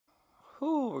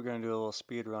Whew, we're gonna do a little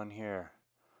speed run here.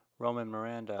 Roman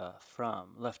Miranda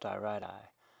from Left Eye, Right Eye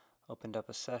opened up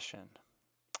a session.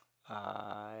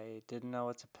 I didn't know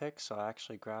what to pick, so I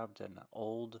actually grabbed an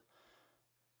old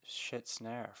shit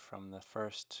snare from the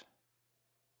first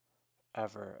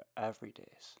ever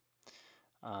Everydays.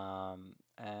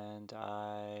 And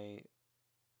I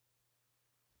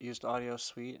used Audio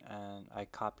Suite and I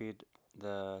copied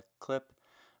the clip,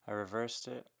 I reversed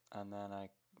it, and then I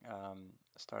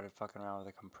started fucking around with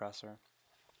a compressor.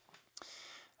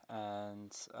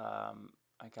 And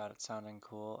I got it sounding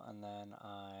cool, and then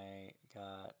I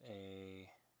got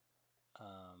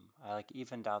I like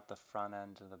evened out the front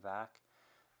end to the back.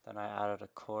 Then I added a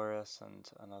chorus and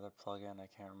another plugin, I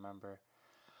can't remember.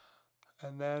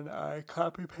 And then I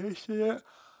copy pasted it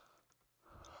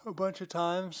a bunch of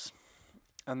times,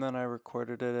 and then I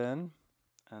recorded it in,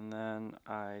 and then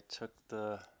I took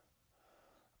the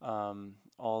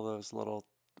all those little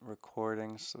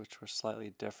recordings, which were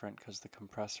slightly different because the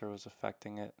compressor was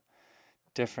affecting it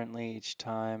differently each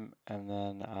time, and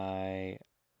then I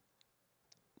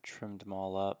trimmed them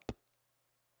all up.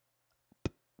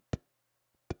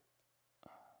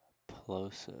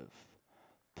 Plosives.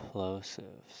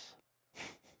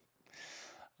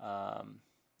 I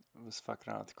was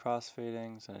fucking around with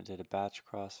crossfadings, and I did a batch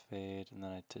crossfade, and then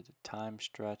I did a time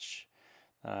stretch,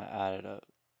 then I added a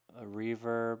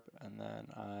reverb, and then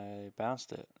I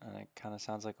bounced it, and it kind of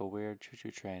sounds like a weird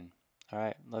choo-choo train.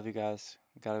 Alright, love you guys.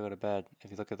 Gotta go to bed.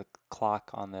 If you look at the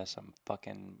clock on this, I'm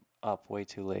fucking up way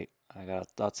too late.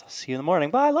 I'll see you in the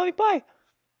morning. Bye, love you, bye!